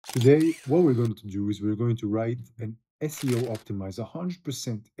Today, what we're going to do is we're going to write an SEO optimized,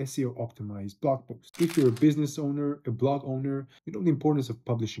 100% SEO optimized blog post. If you're a business owner, a blog owner, you know the importance of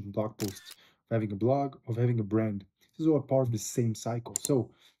publishing blog posts, of having a blog, of having a brand. This is all part of the same cycle. So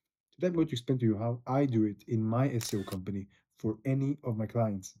today I'm going to explain to you how I do it in my SEO company for any of my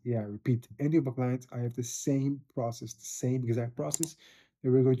clients. Yeah, I repeat, any of my clients, I have the same process, the same exact process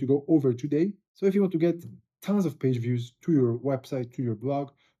that we're going to go over today. So if you want to get tons of page views to your website, to your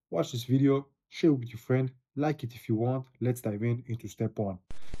blog, watch this video, share it with your friend, like it if you want. Let's dive into step one.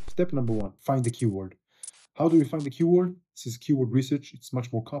 Step number one, find the keyword. How do we find the keyword? This is keyword research. It's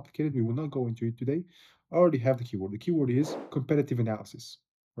much more complicated. We will not go into it today. I already have the keyword. The keyword is competitive analysis,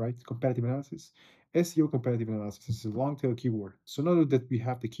 right? Competitive analysis. SEO competitive analysis. This is a long tail keyword. So now that we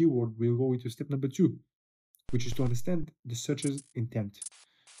have the keyword, we'll go into step number two, which is to understand the searcher's intent.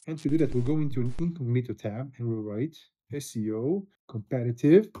 And to do that, we'll go into an incognito tab and we'll write SEO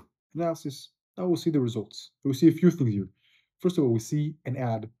competitive analysis. Now we'll see the results. We'll see a few things here. First of all, we see an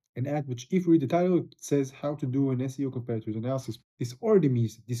ad which, if we read the title, it says how to do an SEO competitive analysis. This already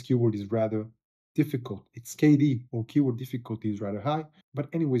means that this keyword is rather difficult. Its KD or keyword difficulty is rather high. But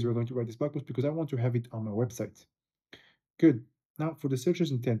anyways, we're going to write this blog post because I want to have it on my website. Good. Now for the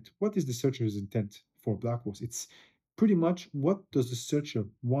searcher's intent. What is the searcher's intent for a blog post? It's pretty much what does the searcher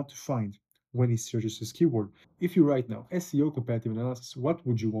want to find when he searches this keyword. If you write now SEO competitive analysis, what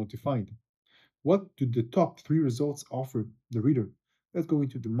would you want to find? What do the top three results offer the reader? Let's go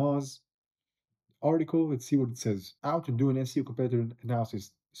into the Moz article. Let's see what it says. How to do an SEO competitive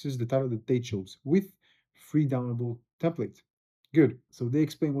analysis. This is the title that they chose with free downloadable template. Good. So they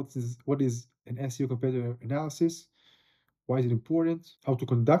explain what is an SEO competitive analysis. Why is it important? How to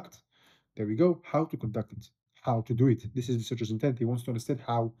conduct? There we go. How to conduct it. How to do it. This is the searcher's intent. He wants to understand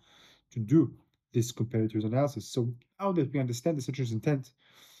how to do this competitors analysis. So now that we understand the searcher's intent,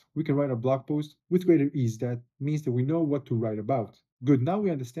 we can write a blog post with greater ease. That means that we know what to write about. Good. Now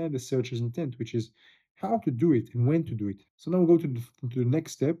we understand the searcher's intent, which is how to do it and when to do it. So now we'll go to the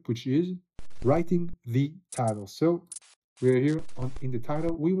next step, which is writing the title. So we're here in the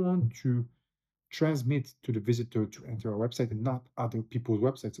title. We want to transmit to the visitor to enter our website and not other people's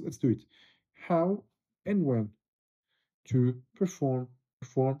websites. So let's do it. How and when to perform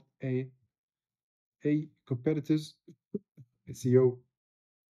a competitor's SEO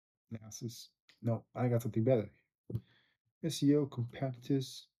analysis. No, I got something better. SEO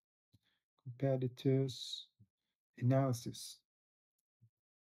competitors analysis.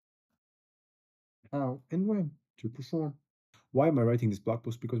 How and when to perform. Why am I writing this blog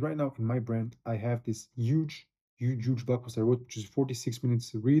post? Because right now in my brand, I have this huge blog post I wrote, which is 46 minutes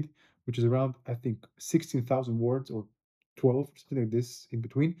to read, which is around, I think, 16,000 words or 12, something like this in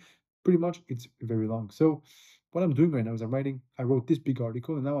between. Pretty much, it's very long. So what I'm doing right now is I wrote this big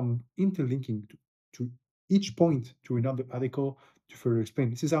article, and now I'm interlinking to each point to another article to further explain.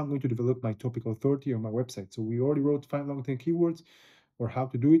 This is how I'm going to develop my topical authority on my website. So we already wrote 5 long tail keywords or how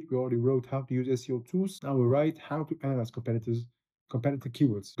to do it. We already wrote how to use SEO tools. Now we write how to analyze competitive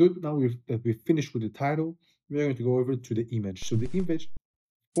keywords. Good. Now we've finished with the title. We're going to go over to the image. So the image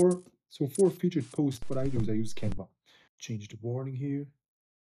for featured posts, what I do is I use Canva. Change the wording here.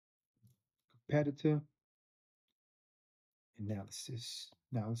 Competitive analysis.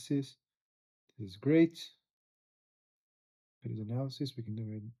 Analysis. This is great. That is analysis. We can do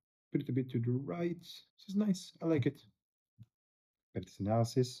it. Put it a bit to the right. This is nice. I like it. Competitive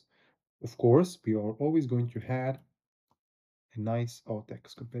analysis. Of course, we are always going to add a nice alt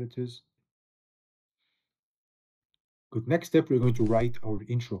text competitors. Good. Next step, we're going to write our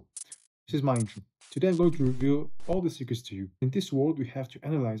intro. This is my intro. Today, I'm going to reveal all the secrets to you. In this world, we have to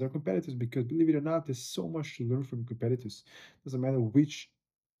analyze our competitors because, believe it or not, there's so much to learn from competitors. Doesn't matter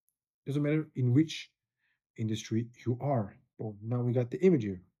in which industry you are. Well, now we got the image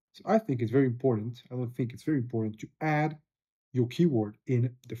here. So I think it's very important. I don't think it's very important to add your keyword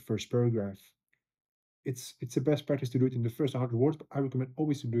in the first paragraph. It's the best practice to do it in the first 100 words, but I recommend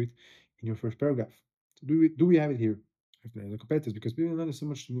always to do it in your first paragraph. So do we have it here? The competitors, because we don't know so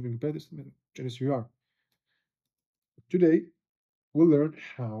much to move in competitors. Just we are. Today, we'll learn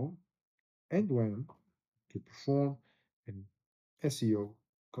how and when to perform an SEO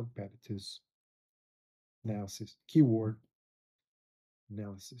competitors analysis, keyword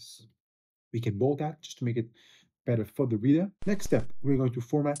analysis. We can bold that just to make it better for the reader. Next step, we're going to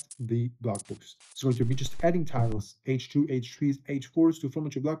format the blog post. It's going to be just adding titles, H2, H3s, H4s to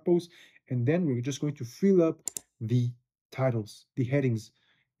format your blog post. And then we're just going to fill up the titles, the headings.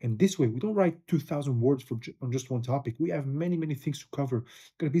 And this way, we don't write 2,000 words on just one topic. We have many things to cover.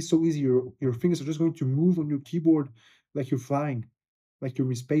 It's going to be so easy. Your fingers are just going to move on your keyboard like you're flying. like you're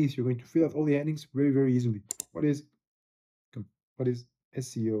in space, you're going to fill out all the headings very, very easily. What is what is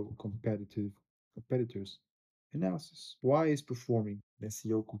SEO competitors analysis? Why is performing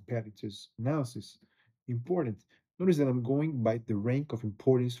SEO competitors analysis important? Notice that I'm going by the rank of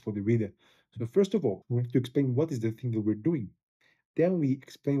importance for the reader. So first of all, we have to explain what is the thing that we're doing. Then we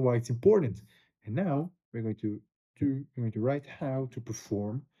explain why it's important. And now we're going to write how to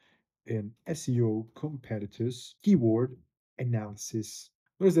perform an SEO competitors keyword analysis.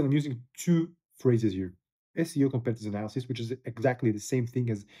 Notice that I'm using two phrases here. SEO competitors analysis, which is exactly the same thing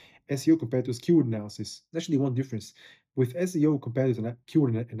as SEO competitors keyword analysis. There's actually one difference. With SEO competitors and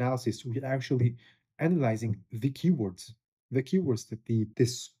keyword analysis, we're actually analyzing the keywords that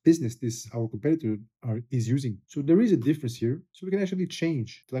this business, this our competitor is using. So there is a difference here. So we can actually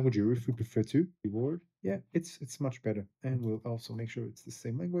change the language here if we prefer to. Keyword, yeah, it's much better, and we'll also make sure it's the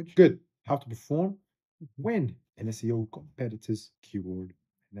same language. Good. How to perform when an SEO competitors keyword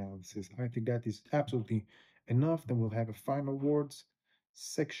analysis. I think that is absolutely enough. Then we'll have a final words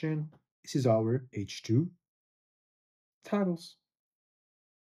section. This is our H2 titles.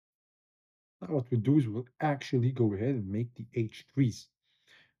 Now what we'll do is we'll actually go ahead and make the H3s.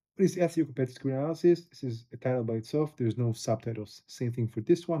 What is SEO competitive analysis? This is a title by itself. There's no subtitles. Same thing for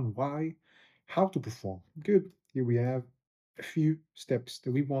this one. Why? How to perform. Good. Here we have a few steps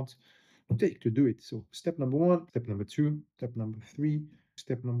that we want to take to do it. So step number 1, step number 2, step number 3,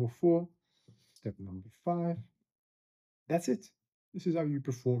 step number 4, step number 5. That's it. This is how you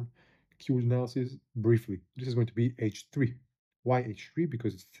perform keyword analysis briefly. This is going to be H3. Why H3?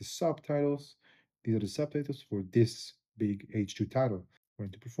 Because it's the subtitles. These are the subtitles for this big H2 title.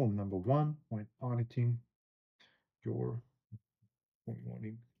 Going to perform number 1 when auditing your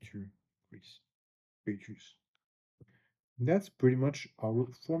wanting to increase pages. That's pretty much our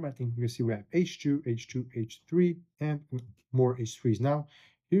formatting. You see we have H2, H2, H3, and more H3s. Now,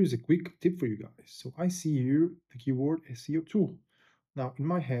 here's a quick tip for you guys. So I see here the keyword SEO tool. Now, in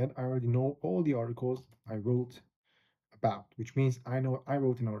my head, I already know all the articles I wrote about, which means I know I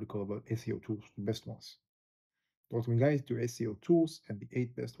wrote an article about SEO tools, the best ones. Welcome guys to SEO tools and the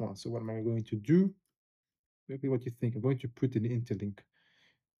 8 best ones. So what am I going to do? Exactly what you think. I'm going to put an interlink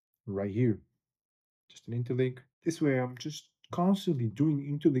right here. Just an interlink. This way I'm just constantly doing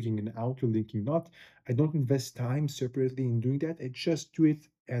interlinking and outerlinking. I don't invest time separately in doing that. I just do it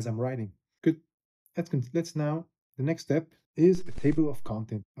as I'm writing. Good. Let's now, the next step is a table of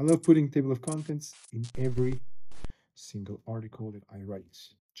content. I love putting table of contents in every single article that I write.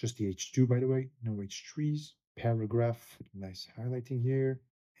 Just the H2, by the way, no H3s. Paragraph, nice highlighting here.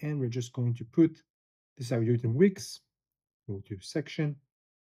 And we're just going to put, this is how we do it in Wix. Go to section,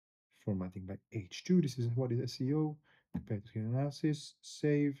 formatting by H2. This is what is SEO, competitive analysis,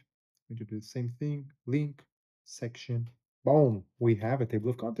 save. We do the same thing, link, section. Boom, we have a table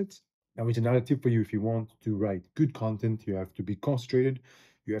of contents. Now, it's another tip for you. If you want to write good content, you have to be concentrated,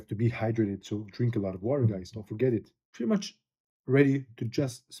 you have to be hydrated. So drink a lot of water, guys. Don't forget it. Pretty much ready to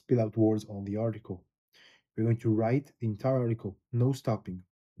just spill out words on the article. We're going to write the entire article, no stopping,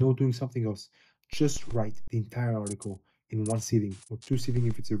 no doing something else. Just write the entire article in one sitting or two sitting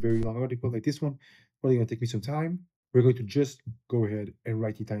if it's a very long article like this one. Probably going to take me some time. We're going to just go ahead and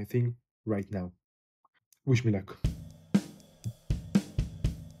write the entire thing right now. Wish me luck.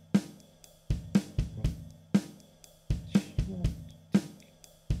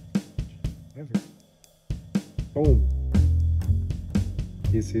 Boom.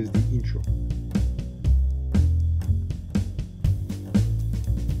 This is the intro.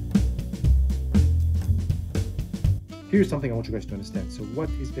 Here's something I want you guys to understand. So what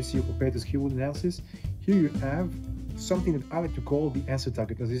is SEO competitors keyword analysis? Here you have something that I like to call the answer tag,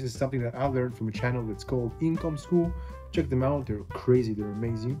 because this is something that I learned from a channel that's called Income School. Check them out. They're crazy. They're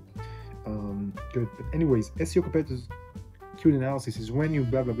amazing. Good. But anyways, SEO competitors keyword analysis is when you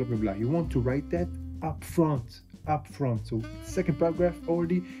blah, blah, blah, blah, blah. You want to write that up front. So second paragraph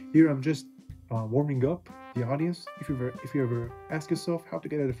already. Here I'm just warming up the audience. If you ever ask yourself how to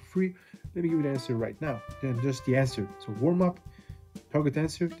get it for free, let me give you the answer right now. Then just the answer. So warm up, target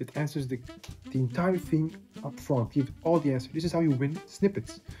answer that answers the entire thing up front. Give all the answer. This is how you win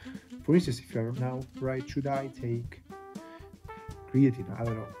snippets. For instance, if you are now right, should I take creatine? I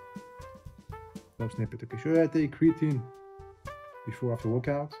don't know. No snippet. Okay, should I take creatine before after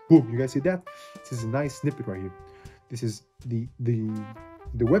workout? Boom! You guys see that? This is a nice snippet right here. This is the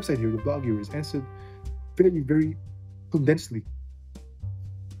website here, the blog here is answered very condensedly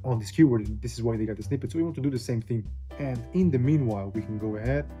on this keyword, and this is why they got the snippet. So we want to do the same thing, and in the meanwhile we can go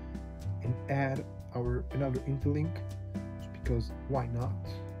ahead and add another interlink, because why not,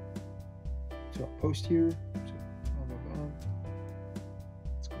 to our post here. So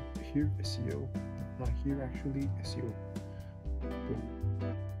here, SEO. Not here actually, SEO. Boom.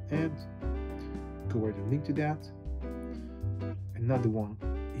 And go where the link to that. Another one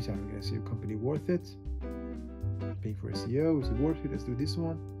is having an SEO company worth it. Paying for SEO, is it worth it? Let's do this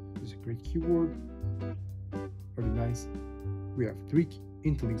one. This is a great keyword. Very nice. We have 3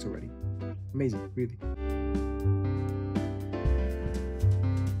 interlinks already. Amazing, really.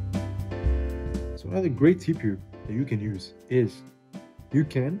 So another great tip here that you can use is you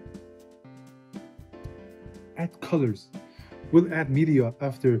can add colors. We'll add media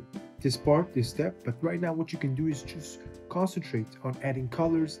after this part, this step, but right now what you can do is just concentrate on adding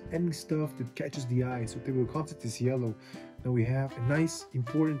colors, adding stuff that catches the eye. So the content is yellow. Now we have a nice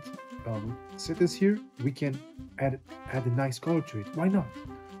important sentence here. We can add a nice color to it. Why not?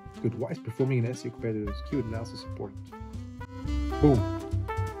 Good. Why is performing an SEO competitor's keyword analysis important? Boom.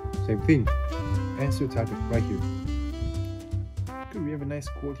 Same thing. Answer title right here. Good. We have a nice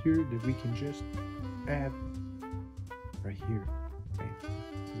quote here that we can just add right here. Okay.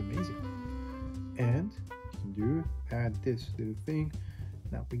 This is amazing. And you can do add this little thing.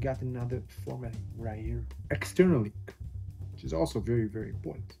 Now we got another formatting right here. External link, which is also very, very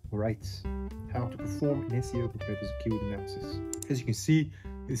important. All right. How to perform an SEO competitor's keyword analysis. As you can see,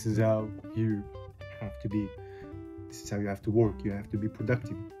 this is how you have to be. This is how you have to work. You have to be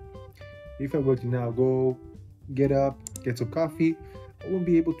productive. If I were to now go get up, get some coffee, I won't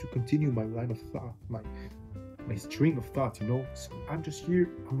be able to continue my line of thought, my string of thoughts, you know. So I'm just here,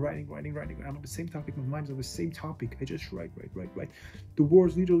 I'm writing. I'm on the same topic, my mind's on the same topic. I just write. The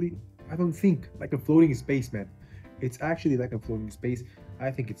words literally, I don't think, like a floating space, man. It's actually like a floating space. I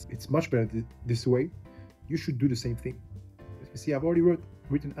think it's much better this way. You should do the same thing. As you see, I've already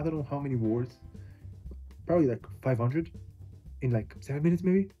written I don't know how many words, probably like 500 in like 7 minutes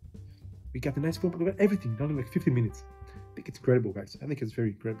maybe. We got a nice format, we got everything done in like 15 minutes. I think it's incredible, guys. I think it's very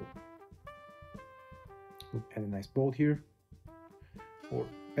incredible. We'll add a nice bold here, or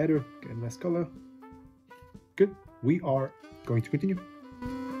better, get a nice color. Good. We are going to continue.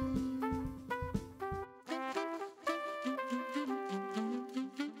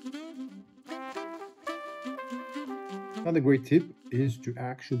 Another great tip is to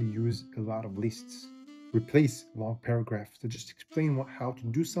actually use a lot of lists. Replace long paragraphs to just explain how to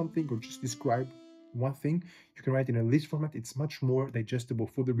do something or just describe one thing. You can write in a list format. It's much more digestible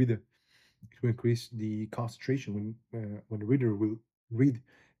for the reader. It will increase the concentration when the reader will read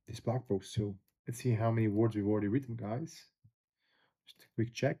this blog post. So let's see how many words we've already written, guys. Just a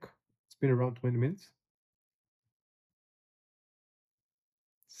quick check. It's been around 20 minutes.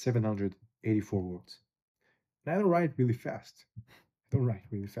 784 words. And I don't write really fast.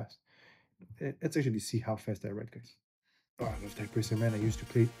 Let's actually see how fast I write, guys. Oh, I love that person, man. I used to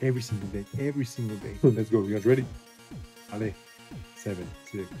play every single day. Let's go. You guys ready? Allez. 7,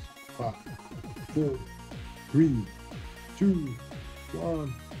 6, 5, 4, 3, 2,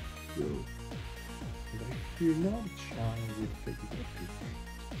 1, go. And I fear not, child will take it up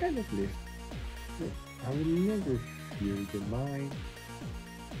to cannot lift. No, I will never fear the mind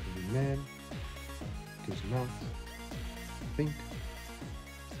of the man. Does not think.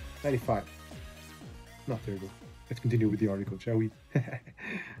 95. Not terrible. Let's continue with the article, shall we?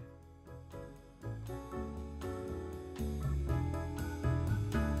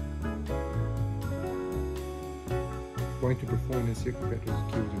 Going to perform a SEO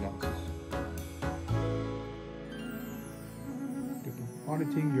competitor's keyword analysis.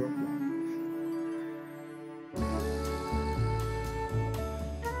 Auditing your blog.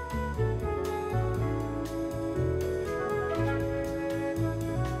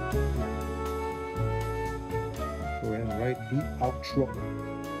 Go ahead and write the outro.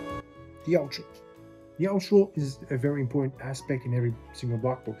 The outro is a very important aspect in every single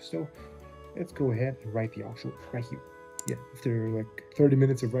blog post. So let's go ahead and write the outro right here. Yeah, after like 30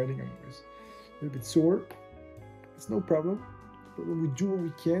 minutes of writing, I was a little bit sore. It's no problem. But when we do what we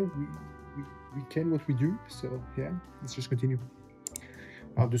can, we can what we do. So yeah, let's just continue.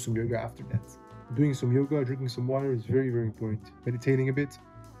 I'll do some yoga after that. Doing some yoga, drinking some water is very, very important. Meditating a bit.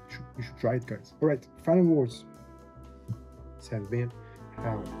 You should try it, guys. All right, final words. Let's have when,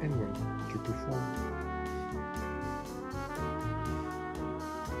 how, and when to perform.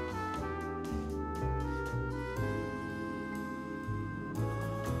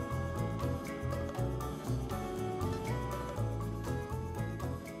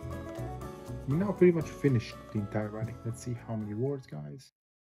 We now pretty much finished the entire writing. Let's see how many words, guys.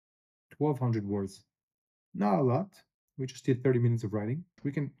 1,200 words. Not a lot. We just did 30 minutes of writing.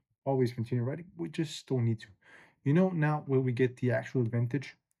 We can always continue writing. We just don't need to. You know now where we get the actual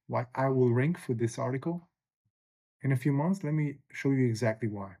advantage? Why I will rank for this article? In a few months, let me show you exactly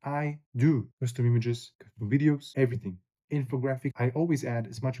why. I do custom images, custom videos, everything. Infographic, I always add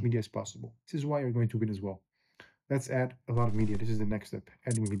as much media as possible. This is why you're going to win as well. Let's add a lot of media. This is the next step,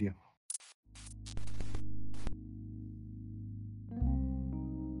 adding media.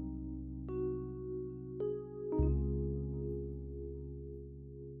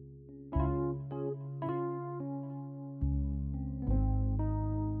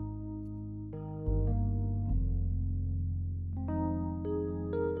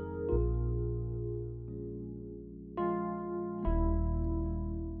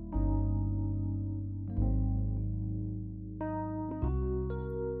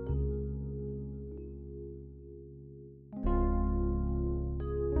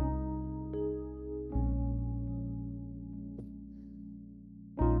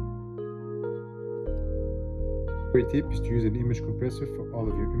 Great tip is to use an image compressor for all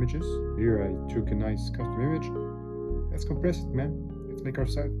of your images. Here I took a nice custom image. Let's compress it, man. Let's make our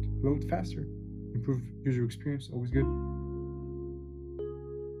site load faster. Improve user experience, always good.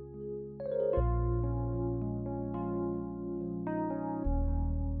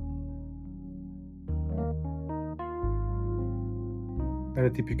 Another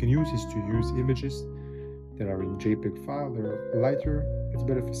tip you can use is to use images that are in JPEG file, they're lighter. It's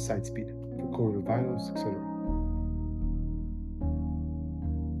better for site speed, for corridor vitals, etc.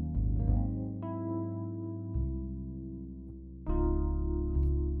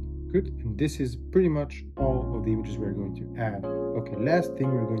 Good, and this is pretty much all of the images we're going to add. Okay, last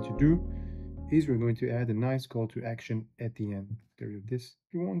thing we're going to do is we're going to add a nice call to action at the end. There is this.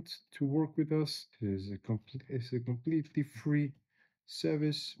 If you want to work with us, it's a completely free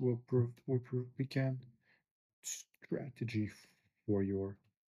service. We can strategy for your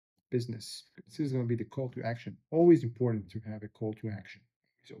business. This is going to be the call to action. Always important to have a call to action.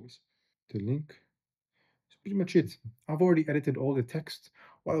 It's always the link. That's pretty much it. I've already edited all the text.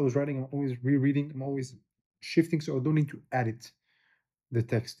 While I was writing, I'm always rereading. I'm always shifting, so I don't need to edit the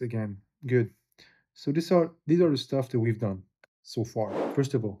text again. Good. So these are the stuff that we've done so far.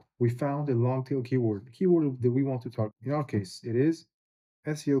 First of all, we found a long tail keyword, the keyword that we want to target. In our case, it is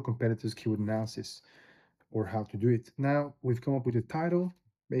SEO competitors keyword analysis, or how to do it. Now we've come up with a title,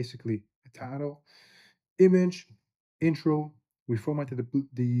 basically a title, image, intro. We formatted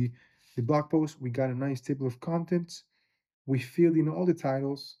the blog post. We got a nice table of contents. We filled in all the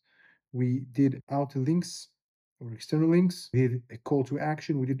titles. We did outer links or external links. We did a call to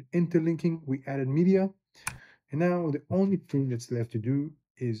action. We did interlinking. We added media. And now the only thing that's left to do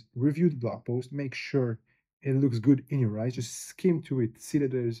is review the blog post, make sure it looks good in your eyes. Just skim to it, see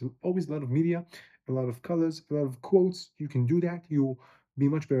that there's always a lot of media, a lot of colors, a lot of quotes. You can do that. You'll be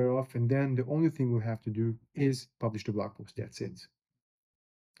much better off. And then the only thing we'll have to do is publish the blog post. That's it.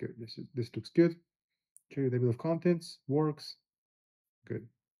 Good. This looks good. Okay, the table of contents works. Good.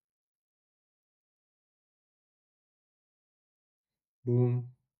 Boom.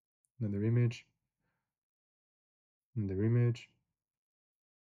 Another image. Another image.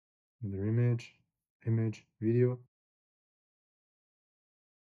 Another image. Image. Video.